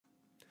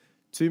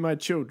To my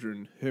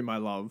children, whom I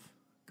love,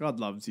 God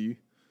loves you.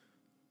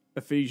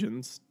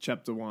 Ephesians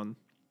chapter 1.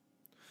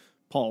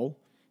 Paul,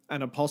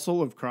 an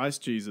apostle of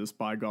Christ Jesus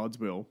by God's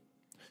will,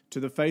 to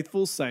the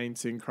faithful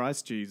saints in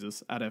Christ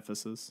Jesus at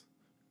Ephesus,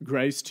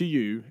 grace to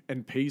you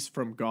and peace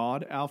from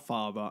God our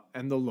Father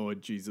and the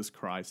Lord Jesus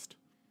Christ.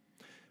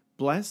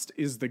 Blessed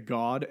is the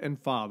God and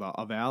Father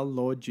of our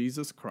Lord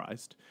Jesus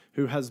Christ,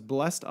 who has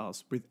blessed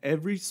us with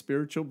every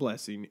spiritual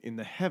blessing in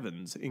the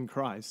heavens in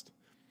Christ.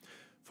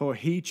 For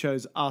he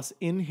chose us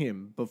in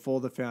him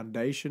before the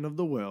foundation of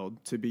the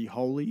world to be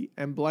holy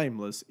and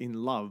blameless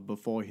in love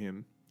before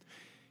him.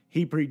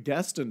 He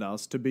predestined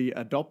us to be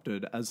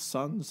adopted as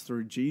sons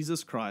through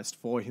Jesus Christ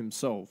for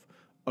himself,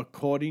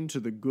 according to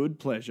the good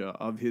pleasure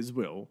of his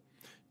will,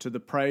 to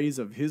the praise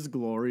of his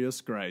glorious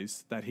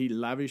grace that he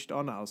lavished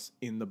on us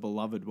in the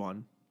Beloved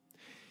One.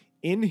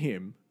 In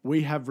him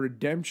we have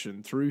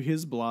redemption through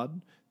his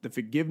blood, the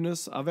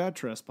forgiveness of our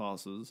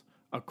trespasses,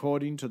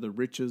 according to the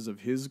riches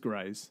of his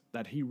grace,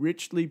 that he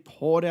richly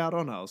poured out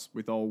on us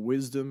with all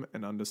wisdom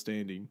and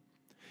understanding.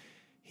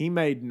 He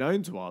made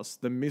known to us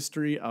the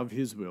mystery of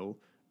his will,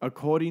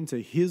 according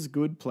to his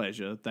good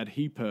pleasure that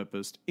he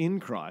purposed in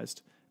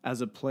Christ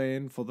as a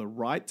plan for the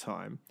right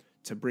time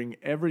to bring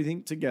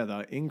everything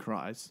together in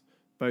Christ,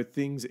 both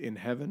things in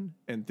heaven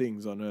and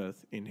things on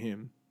earth in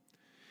him.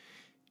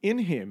 In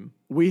him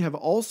we have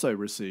also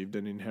received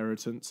an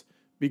inheritance,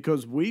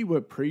 because we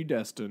were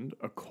predestined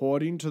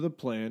according to the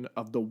plan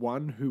of the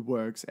one who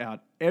works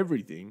out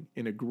everything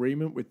in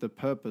agreement with the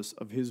purpose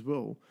of his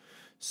will,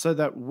 so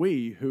that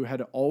we who had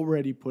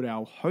already put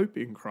our hope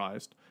in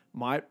Christ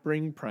might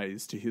bring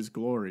praise to his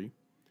glory.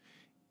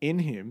 In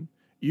him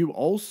you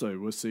also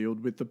were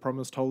sealed with the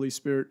promised Holy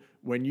Spirit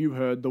when you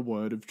heard the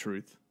word of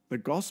truth, the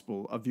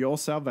gospel of your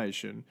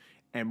salvation,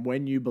 and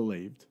when you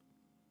believed.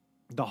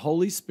 The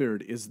Holy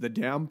Spirit is the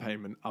down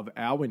payment of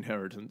our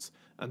inheritance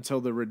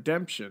until the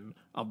redemption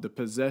of the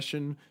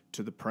possession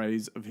to the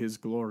praise of his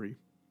glory.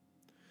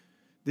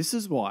 This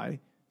is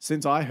why,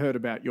 since I heard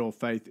about your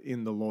faith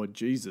in the Lord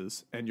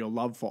Jesus and your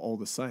love for all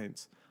the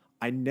saints,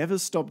 I never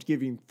stopped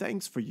giving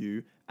thanks for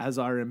you as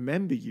I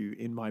remember you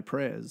in my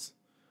prayers.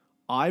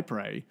 I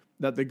pray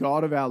that the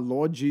God of our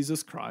Lord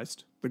Jesus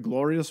Christ, the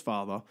glorious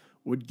Father,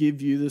 would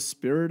give you the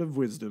spirit of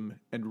wisdom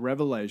and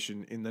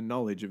revelation in the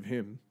knowledge of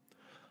him.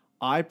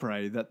 I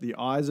pray that the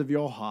eyes of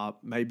your heart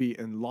may be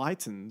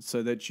enlightened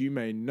so that you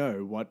may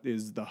know what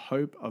is the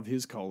hope of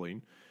his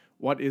calling,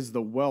 what is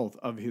the wealth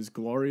of his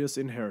glorious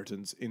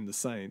inheritance in the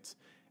saints,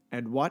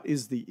 and what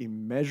is the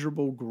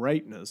immeasurable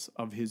greatness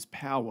of his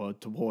power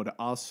toward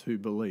us who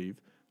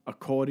believe,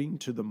 according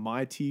to the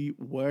mighty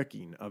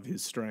working of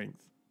his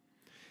strength.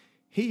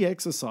 He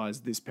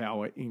exercised this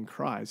power in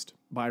Christ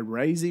by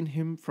raising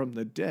him from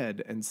the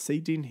dead and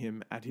seating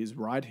him at his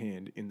right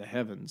hand in the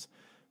heavens,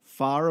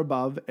 far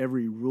above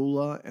every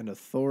ruler and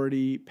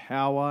authority,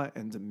 power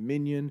and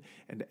dominion,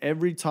 and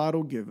every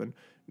title given,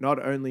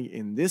 not only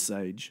in this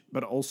age,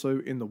 but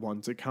also in the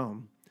one to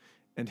come.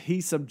 And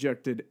he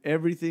subjected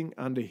everything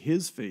under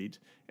his feet,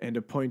 and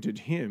appointed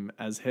him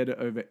as head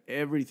over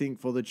everything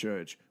for the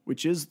church,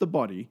 which is the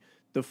body,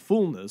 the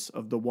fullness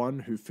of the one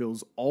who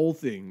fills all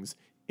things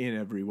in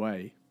every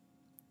way.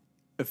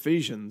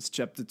 Ephesians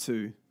chapter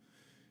 2.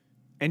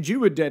 And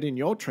you were dead in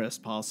your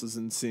trespasses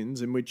and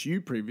sins in which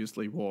you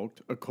previously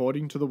walked,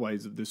 according to the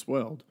ways of this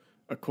world,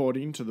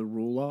 according to the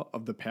ruler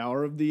of the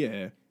power of the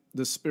air,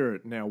 the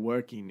spirit now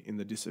working in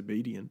the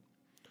disobedient.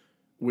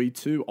 We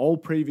too all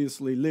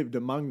previously lived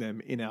among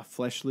them in our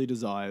fleshly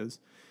desires,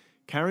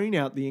 carrying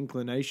out the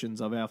inclinations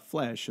of our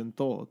flesh and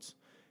thoughts,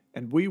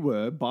 and we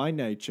were by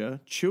nature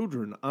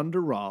children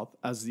under wrath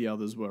as the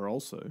others were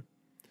also.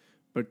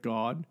 But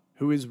God,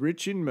 who is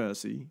rich in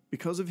mercy,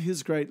 because of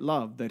his great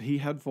love that he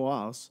had for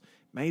us,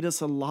 made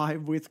us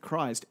alive with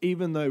Christ,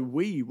 even though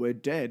we were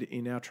dead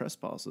in our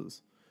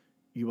trespasses.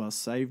 You are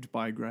saved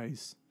by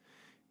grace.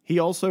 He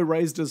also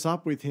raised us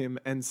up with him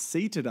and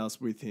seated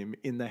us with him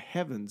in the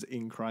heavens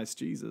in Christ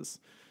Jesus,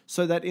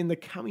 so that in the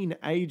coming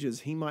ages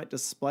he might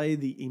display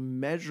the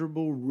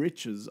immeasurable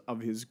riches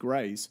of his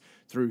grace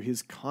through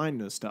his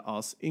kindness to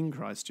us in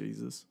Christ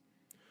Jesus.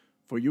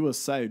 For you are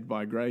saved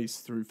by grace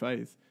through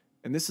faith,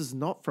 and this is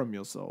not from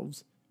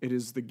yourselves, it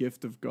is the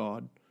gift of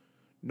God,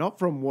 not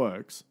from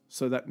works,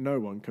 so that no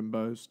one can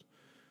boast.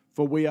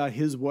 For we are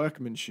his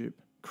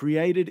workmanship,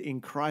 created in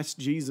Christ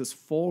Jesus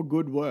for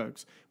good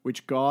works,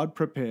 which God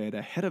prepared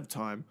ahead of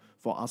time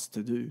for us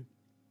to do.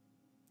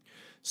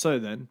 So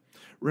then,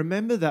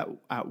 remember that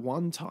at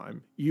one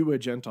time you were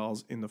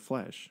Gentiles in the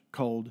flesh,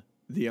 called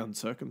the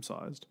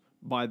uncircumcised,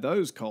 by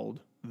those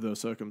called the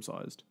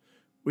circumcised,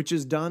 which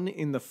is done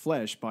in the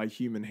flesh by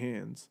human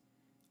hands.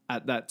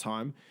 At that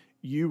time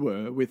you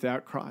were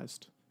without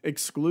Christ,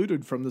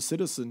 excluded from the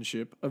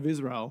citizenship of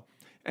Israel,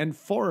 and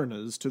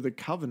foreigners to the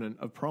covenant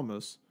of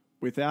promise,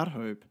 without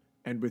hope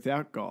and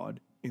without God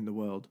in the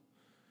world.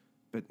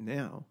 But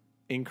now,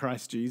 in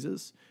Christ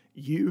Jesus,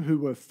 you who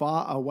were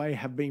far away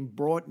have been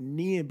brought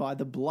near by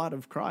the blood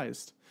of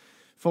Christ.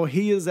 For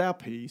he is our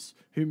peace,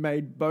 who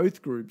made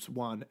both groups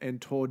one and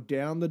tore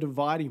down the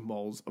dividing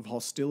walls of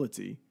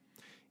hostility.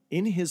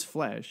 in his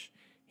flesh,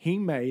 he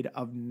made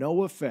of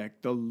no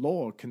effect the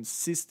law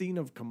consisting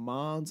of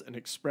commands and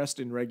expressed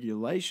in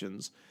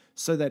regulations,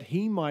 so that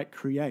he might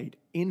create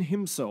in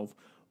himself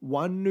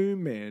one new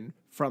man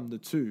from the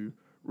two,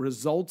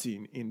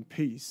 resulting in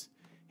peace.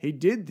 He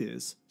did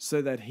this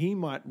so that he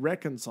might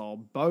reconcile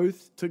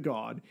both to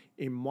God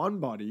in one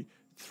body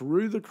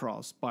through the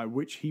cross, by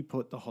which he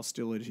put the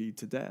hostility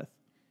to death.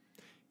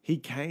 He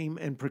came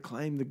and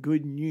proclaimed the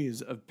good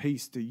news of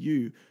peace to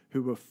you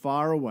who were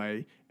far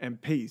away,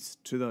 and peace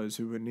to those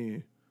who were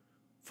near.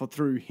 For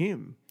through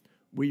him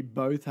we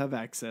both have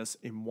access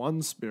in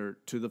one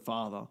Spirit to the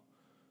Father.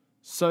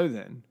 So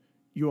then,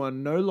 you are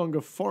no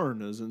longer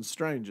foreigners and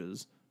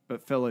strangers,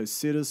 but fellow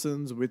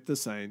citizens with the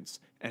saints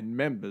and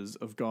members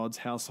of God's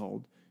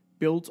household,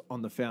 built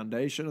on the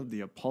foundation of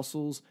the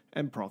apostles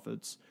and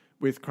prophets,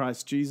 with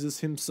Christ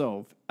Jesus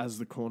himself as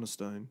the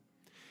cornerstone,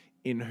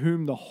 in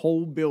whom the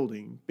whole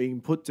building,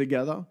 being put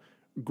together,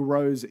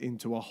 grows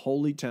into a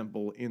holy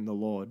temple in the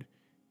Lord.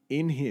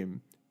 In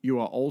him you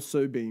are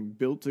also being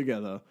built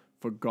together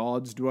for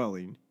God's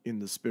dwelling in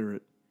the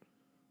Spirit.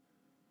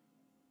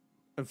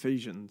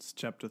 Ephesians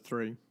chapter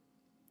 3.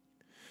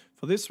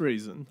 For this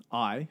reason,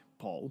 I,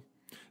 Paul,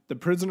 the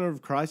prisoner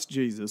of Christ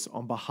Jesus,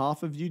 on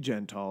behalf of you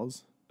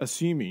Gentiles,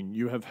 assuming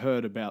you have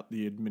heard about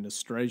the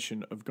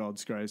administration of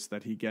God's grace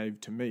that he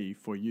gave to me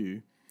for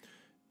you,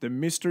 the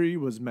mystery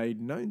was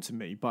made known to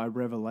me by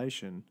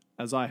revelation,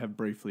 as I have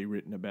briefly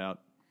written about.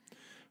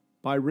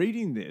 By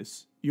reading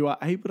this, you are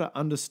able to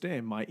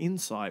understand my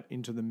insight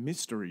into the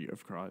mystery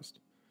of Christ.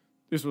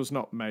 This was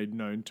not made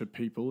known to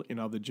people in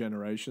other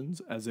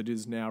generations, as it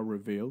is now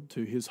revealed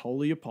to his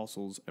holy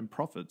apostles and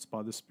prophets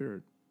by the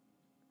Spirit.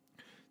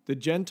 The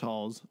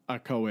Gentiles are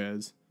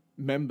co-heirs,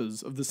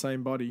 members of the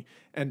same body,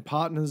 and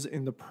partners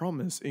in the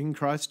promise in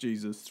Christ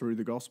Jesus through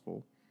the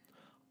gospel.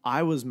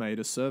 I was made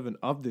a servant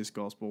of this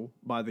gospel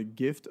by the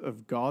gift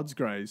of God's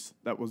grace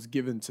that was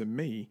given to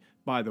me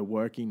by the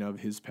working of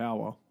his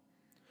power.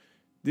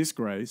 This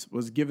grace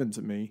was given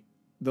to me,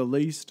 the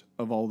least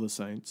of all the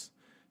saints,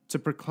 to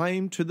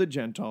proclaim to the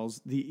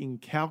Gentiles the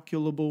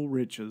incalculable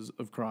riches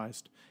of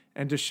Christ,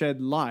 and to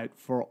shed light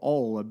for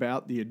all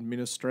about the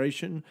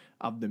administration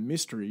of the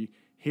mystery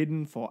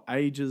hidden for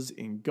ages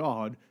in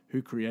God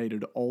who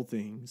created all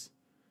things.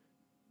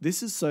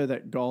 This is so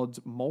that God's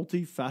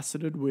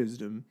multifaceted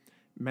wisdom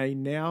may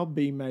now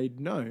be made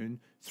known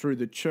through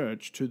the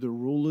church to the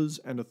rulers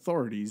and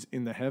authorities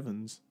in the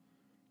heavens.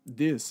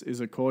 This is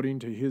according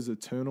to his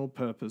eternal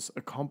purpose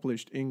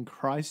accomplished in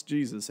Christ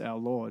Jesus our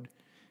Lord.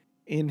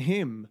 In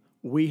him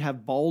we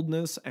have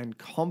boldness and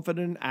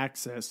confident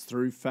access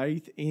through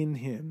faith in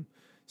him.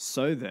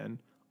 So then,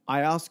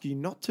 I ask you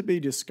not to be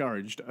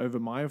discouraged over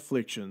my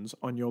afflictions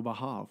on your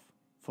behalf,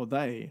 for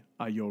they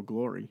are your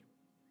glory.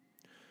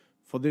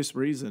 For this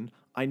reason,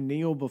 I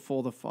kneel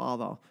before the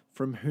Father,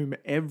 from whom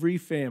every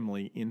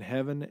family in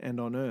heaven and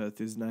on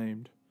earth is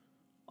named.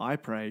 I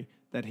pray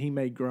that he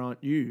may grant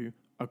you,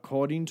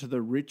 according to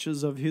the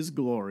riches of his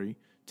glory,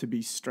 to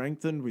be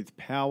strengthened with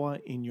power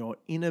in your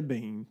inner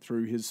being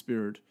through his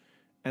Spirit,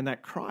 and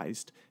that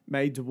Christ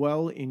may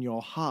dwell in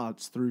your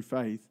hearts through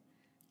faith.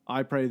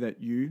 I pray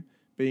that you,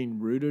 being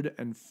rooted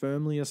and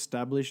firmly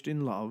established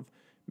in love,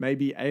 may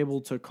be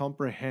able to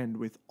comprehend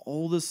with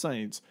all the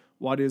saints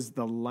what is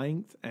the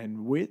length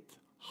and width,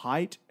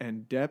 height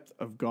and depth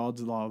of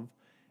God's love,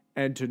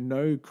 and to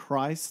know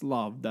Christ's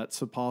love that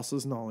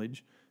surpasses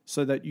knowledge,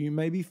 so that you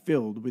may be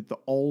filled with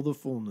all the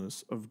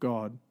fullness of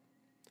God.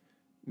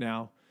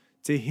 Now,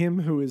 to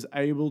him who is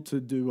able to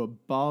do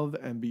above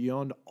and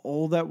beyond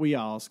all that we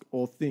ask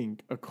or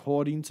think,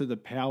 according to the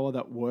power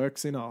that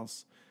works in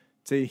us,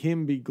 to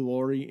him be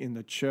glory in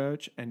the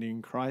church and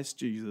in Christ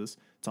Jesus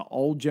to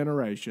all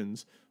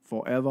generations,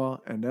 forever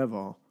and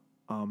ever.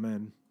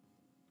 Amen.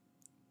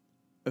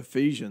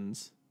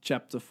 Ephesians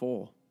chapter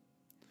 4.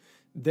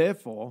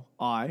 Therefore,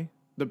 I,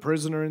 the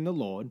prisoner in the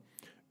Lord,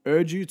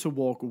 urge you to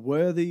walk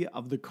worthy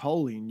of the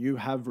calling you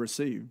have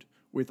received,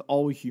 with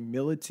all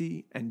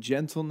humility and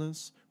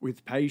gentleness,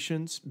 with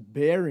patience,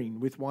 bearing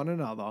with one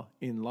another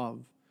in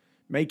love,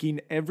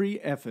 making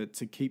every effort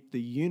to keep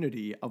the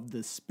unity of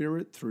the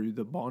Spirit through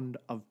the bond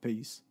of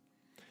peace.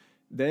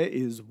 There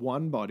is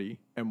one body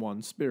and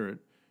one Spirit,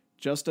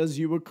 just as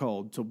you were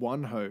called to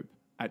one hope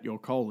at your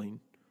calling,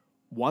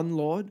 one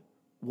Lord,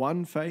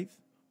 one faith,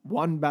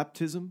 one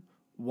baptism,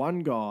 one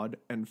God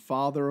and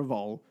Father of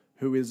all,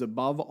 who is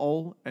above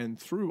all and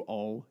through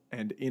all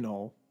and in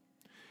all.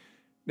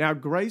 Now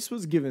grace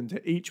was given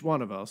to each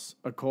one of us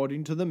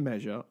according to the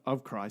measure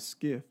of Christ's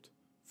gift.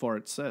 For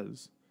it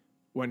says,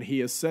 when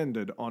he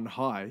ascended on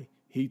high,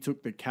 he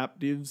took the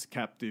captives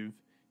captive,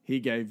 he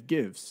gave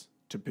gifts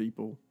to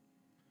people.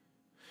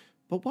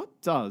 But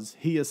what does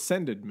he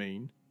ascended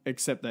mean,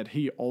 except that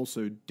he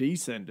also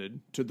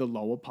descended to the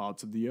lower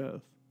parts of the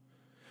earth?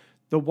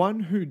 The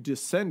one who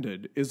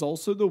descended is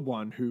also the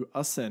one who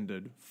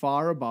ascended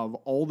far above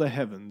all the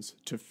heavens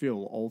to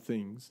fill all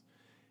things.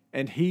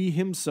 And he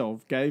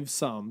himself gave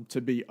some to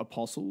be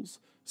apostles,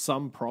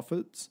 some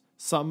prophets,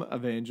 some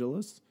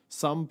evangelists,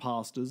 some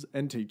pastors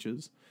and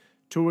teachers,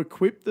 to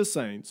equip the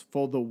saints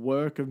for the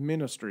work of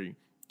ministry,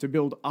 to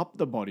build up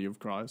the body of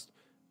Christ,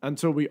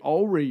 until we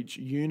all reach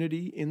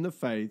unity in the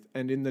faith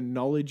and in the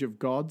knowledge of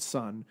God's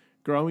Son,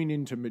 growing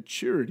into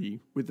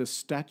maturity with a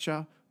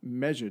stature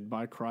measured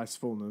by Christ's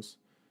fullness.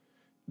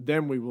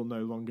 Then we will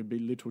no longer be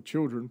little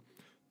children,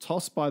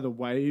 tossed by the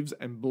waves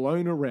and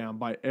blown around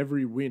by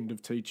every wind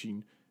of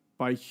teaching,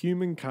 by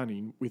human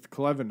cunning with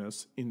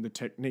cleverness in the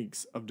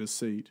techniques of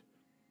deceit.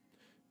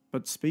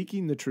 But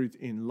speaking the truth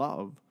in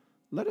love,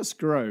 let us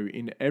grow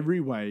in every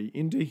way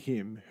into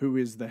Him who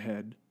is the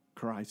head,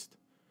 Christ.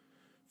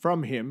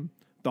 From Him,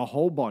 the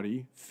whole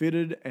body,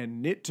 fitted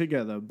and knit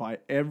together by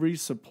every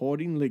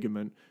supporting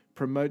ligament,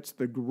 promotes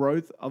the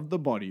growth of the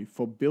body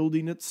for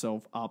building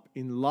itself up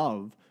in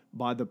love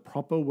by the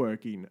proper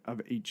working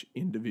of each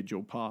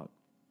individual part.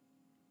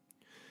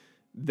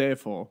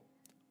 Therefore,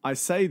 I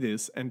say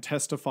this and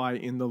testify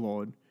in the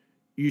Lord,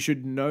 you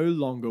should no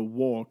longer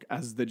walk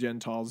as the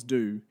Gentiles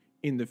do,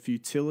 in the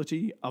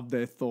futility of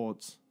their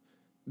thoughts.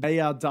 They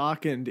are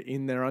darkened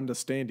in their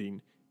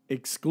understanding,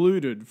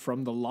 excluded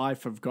from the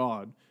life of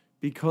God,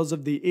 because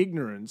of the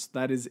ignorance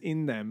that is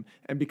in them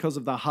and because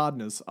of the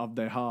hardness of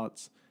their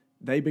hearts.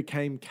 They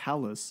became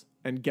callous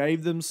and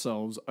gave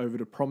themselves over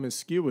to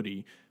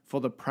promiscuity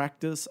for the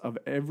practice of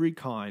every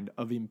kind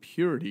of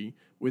impurity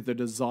with a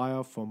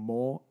desire for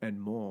more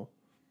and more.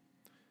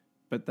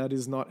 But that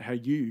is not how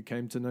you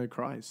came to know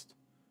Christ,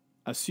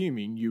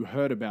 assuming you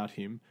heard about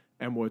Him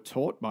and were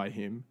taught by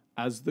Him,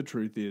 as the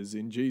truth is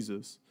in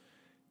Jesus,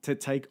 to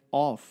take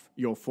off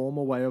your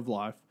former way of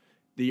life,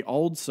 the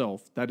old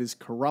self that is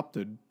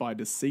corrupted by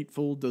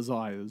deceitful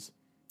desires,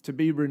 to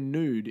be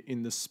renewed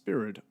in the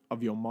spirit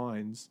of your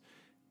minds,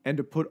 and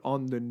to put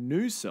on the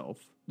new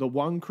self, the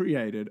one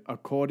created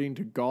according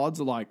to God's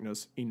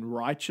likeness in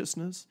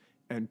righteousness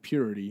and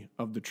purity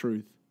of the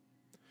truth.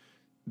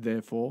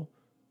 Therefore,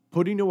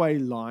 putting away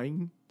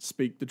lying,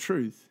 speak the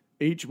truth,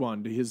 each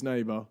one to his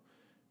neighbor,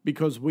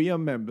 because we are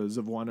members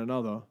of one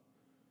another.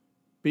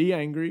 Be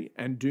angry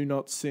and do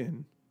not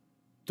sin.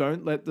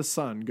 Don't let the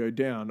sun go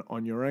down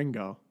on your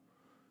anger,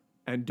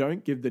 and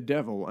don't give the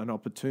devil an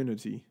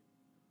opportunity.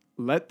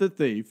 Let the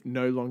thief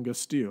no longer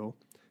steal.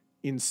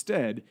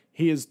 Instead,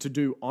 he is to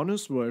do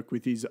honest work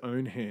with his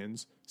own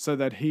hands, so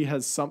that he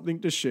has something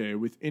to share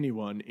with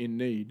anyone in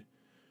need.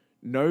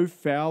 No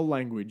foul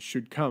language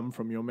should come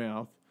from your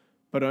mouth,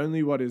 but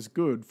only what is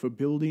good for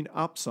building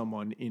up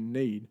someone in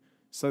need,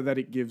 so that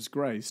it gives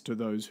grace to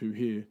those who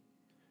hear.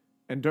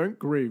 And don't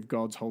grieve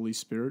God's Holy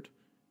Spirit.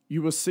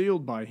 You were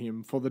sealed by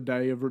Him for the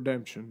day of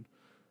redemption.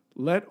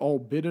 Let all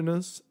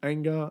bitterness,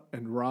 anger,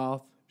 and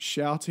wrath,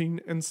 shouting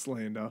and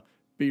slander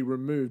be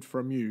removed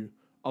from you,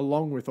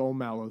 along with all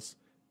malice,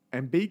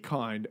 and be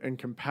kind and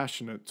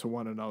compassionate to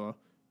one another,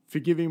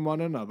 forgiving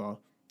one another,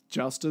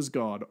 just as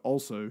God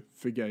also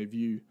forgave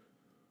you.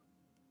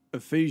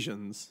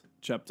 Ephesians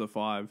chapter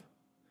 5.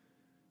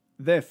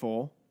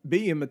 Therefore,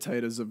 be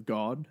imitators of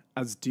God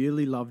as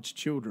dearly loved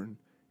children,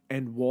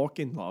 and walk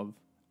in love,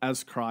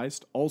 as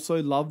Christ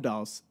also loved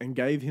us and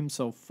gave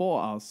Himself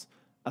for us,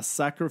 a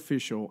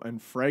sacrificial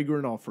and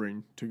fragrant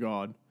offering to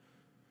God.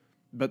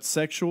 But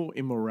sexual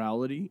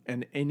immorality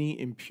and any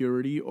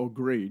impurity or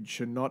greed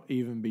should not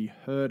even be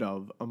heard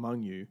of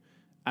among you,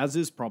 as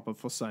is proper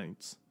for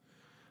saints.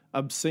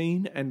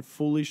 Obscene and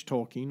foolish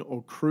talking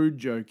or crude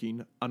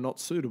joking are not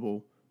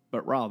suitable,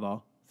 but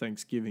rather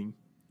thanksgiving.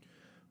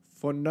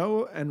 For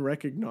know and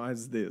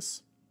recognize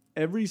this: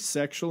 every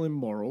sexual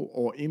immoral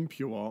or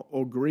impure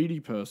or greedy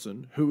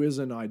person who is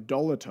an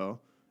idolater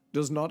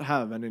does not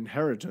have an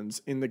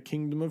inheritance in the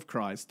kingdom of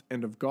Christ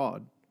and of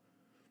God.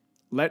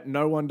 Let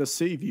no one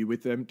deceive you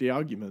with empty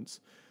arguments,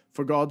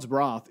 for God's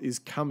wrath is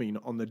coming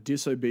on the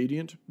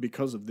disobedient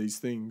because of these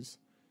things.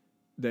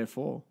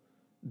 Therefore,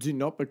 do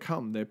not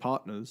become their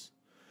partners.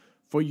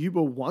 For you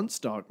were once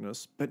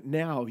darkness, but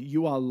now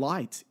you are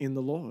light in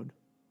the Lord.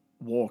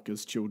 Walk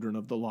as children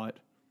of the light.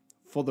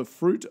 For the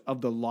fruit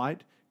of the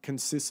light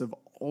consists of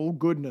all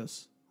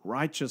goodness,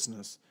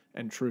 righteousness,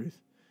 and truth,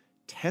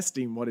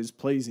 testing what is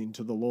pleasing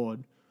to the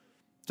Lord.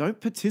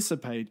 Don't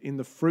participate in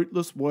the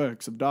fruitless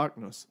works of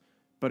darkness,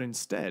 but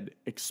instead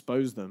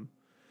expose them.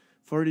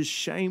 For it is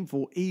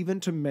shameful even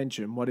to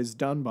mention what is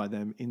done by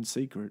them in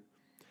secret.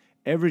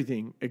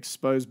 Everything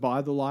exposed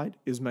by the light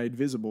is made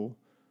visible,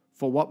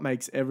 for what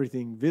makes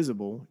everything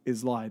visible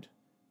is light.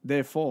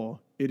 Therefore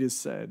it is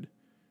said,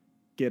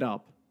 "Get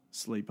up,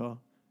 sleeper,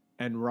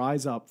 and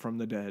rise up from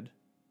the dead,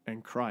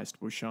 and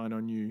Christ will shine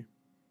on you."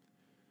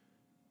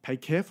 Pay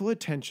careful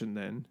attention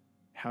then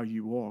how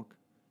you walk,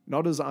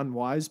 not as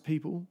unwise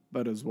people,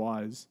 but as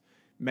wise,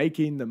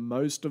 making the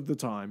most of the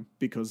time,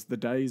 because the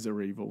days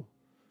are evil.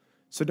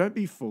 So don't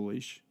be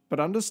foolish, but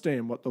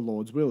understand what the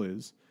Lord's will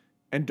is,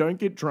 and don't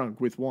get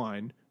drunk with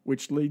wine,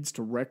 which leads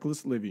to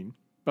reckless living,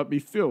 but be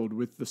filled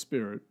with the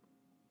Spirit.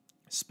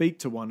 Speak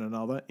to one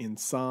another in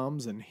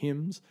psalms and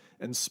hymns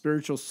and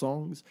spiritual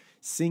songs,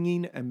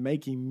 singing and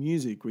making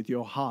music with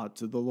your heart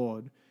to the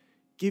Lord,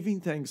 giving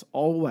thanks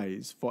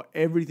always for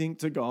everything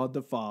to God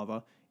the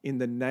Father in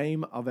the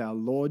name of our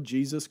Lord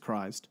Jesus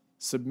Christ,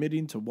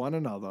 submitting to one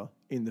another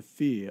in the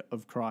fear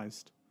of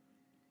Christ.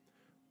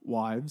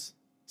 Wives,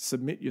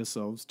 submit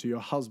yourselves to your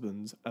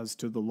husbands as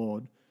to the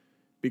Lord,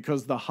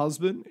 because the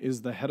husband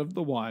is the head of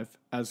the wife,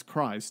 as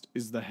Christ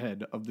is the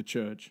head of the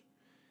church.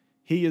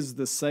 He is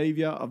the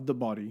Saviour of the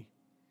body.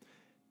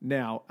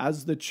 Now,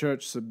 as the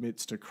church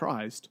submits to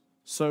Christ,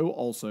 so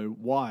also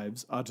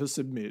wives are to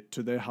submit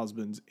to their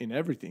husbands in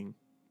everything.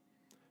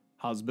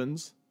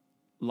 Husbands,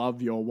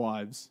 love your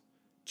wives,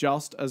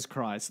 just as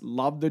Christ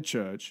loved the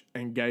church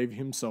and gave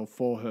himself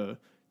for her,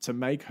 to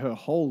make her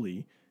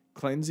holy,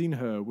 cleansing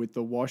her with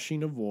the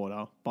washing of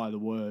water by the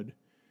word.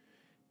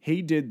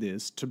 He did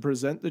this to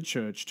present the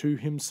church to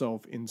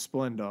himself in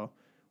splendor,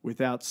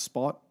 without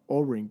spot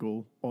or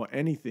wrinkle or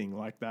anything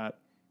like that,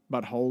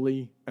 but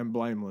holy and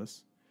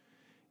blameless.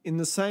 In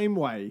the same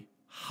way,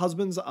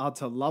 husbands are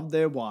to love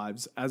their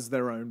wives as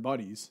their own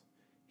bodies.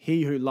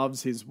 He who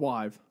loves his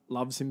wife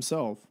loves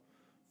himself.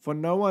 For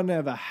no one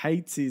ever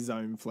hates his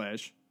own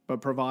flesh,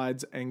 but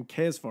provides and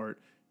cares for it,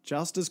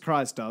 just as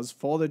Christ does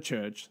for the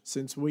church,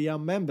 since we are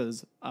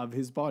members of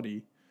his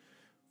body.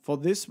 For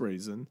this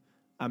reason,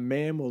 a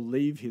man will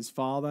leave his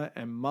father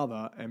and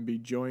mother and be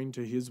joined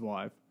to his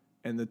wife,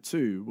 and the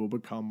two will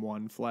become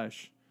one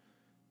flesh.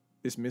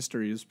 This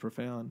mystery is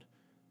profound,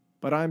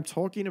 but I am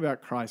talking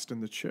about Christ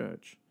and the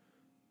church.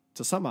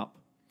 To sum up,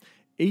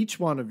 each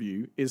one of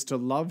you is to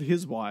love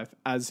his wife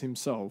as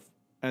himself,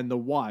 and the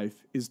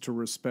wife is to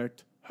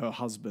respect her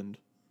husband.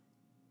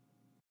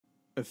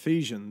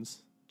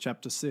 Ephesians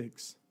chapter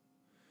 6.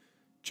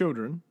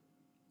 Children,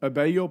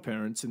 obey your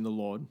parents in the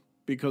Lord,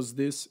 because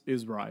this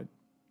is right.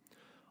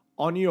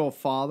 Honor your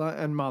father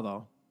and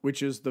mother,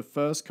 which is the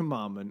first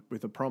commandment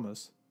with a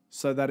promise,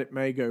 so that it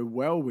may go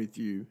well with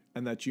you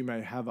and that you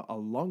may have a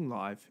long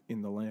life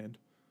in the land.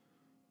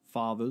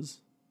 Fathers,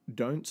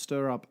 don't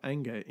stir up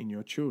anger in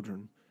your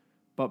children,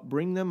 but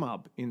bring them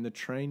up in the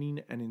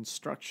training and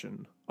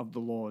instruction of the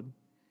Lord.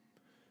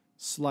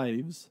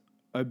 Slaves,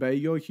 obey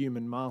your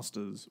human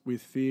masters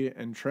with fear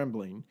and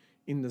trembling,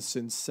 in the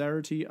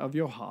sincerity of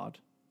your heart,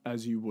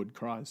 as you would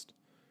Christ.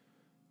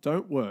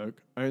 Don't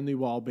work only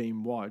while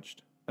being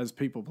watched, as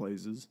people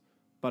pleasers,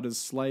 but as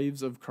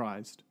slaves of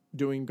Christ,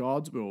 doing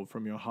God's will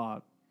from your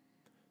heart.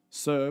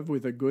 Serve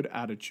with a good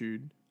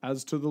attitude,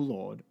 as to the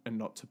Lord and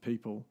not to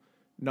people,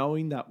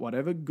 knowing that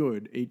whatever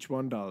good each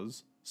one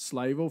does,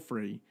 slave or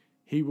free,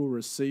 he will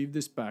receive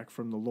this back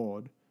from the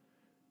Lord.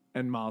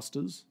 And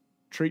masters,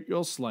 treat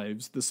your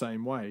slaves the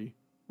same way,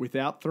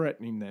 without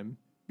threatening them,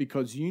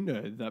 because you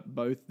know that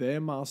both their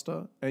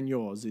master and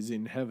yours is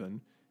in heaven,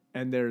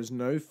 and there is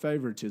no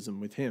favoritism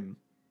with him.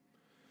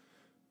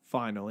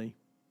 Finally,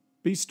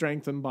 be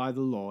strengthened by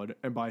the Lord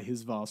and by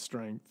his vast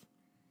strength.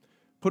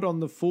 Put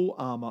on the full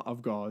armor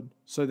of God,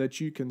 so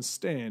that you can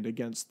stand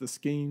against the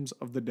schemes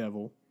of the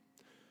devil.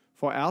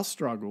 For our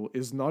struggle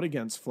is not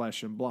against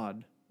flesh and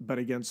blood, but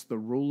against the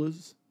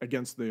rulers,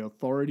 against the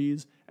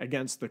authorities,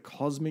 against the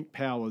cosmic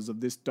powers of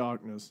this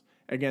darkness,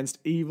 against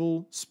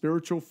evil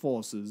spiritual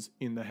forces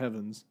in the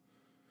heavens.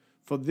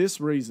 For this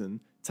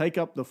reason, take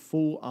up the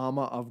full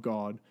armor of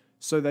God,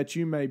 so that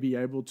you may be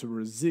able to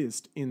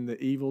resist in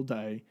the evil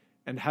day,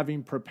 and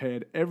having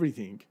prepared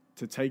everything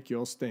to take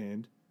your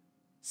stand,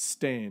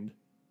 stand,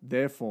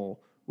 therefore,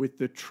 with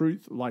the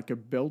truth like a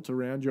belt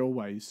around your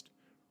waist,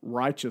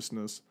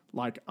 righteousness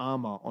like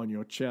armor on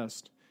your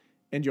chest,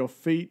 and your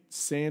feet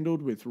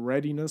sandaled with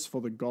readiness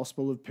for the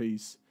gospel of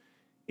peace.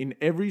 In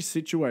every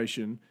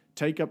situation,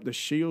 take up the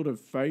shield of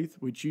faith,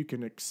 which you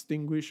can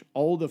extinguish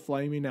all the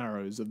flaming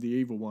arrows of the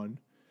evil one.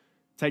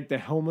 Take the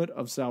helmet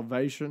of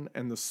salvation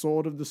and the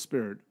sword of the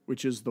Spirit,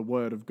 which is the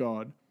word of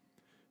God.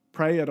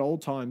 Pray at all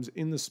times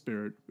in the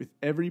Spirit, with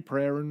every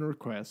prayer and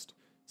request.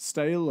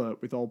 Stay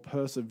alert with all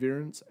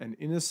perseverance and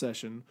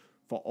intercession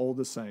for all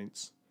the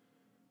saints.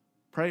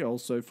 Pray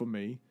also for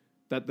me,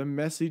 that the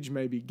message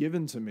may be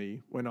given to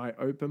me when I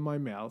open my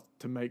mouth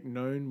to make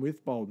known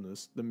with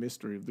boldness the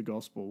mystery of the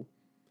gospel.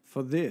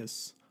 For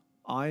this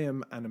I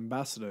am an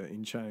ambassador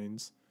in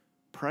chains.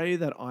 Pray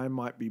that I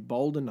might be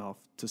bold enough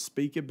to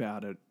speak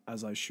about it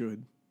as I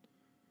should.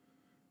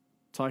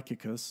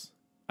 Tychicus,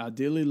 our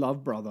dearly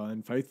loved brother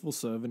and faithful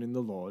servant in the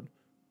Lord,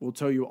 will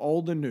tell you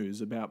all the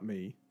news about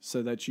me,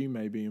 so that you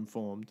may be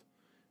informed.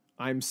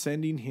 I am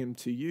sending him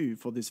to you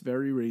for this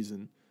very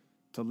reason,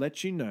 to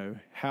let you know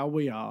how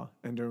we are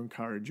and to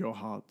encourage your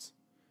hearts.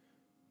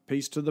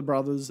 Peace to the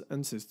brothers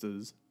and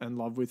sisters, and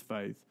love with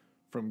faith,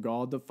 from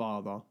God the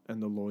Father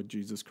and the Lord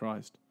Jesus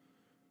Christ.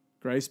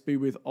 Grace be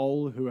with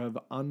all who have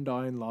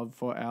undying love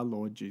for our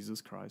Lord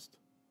Jesus Christ.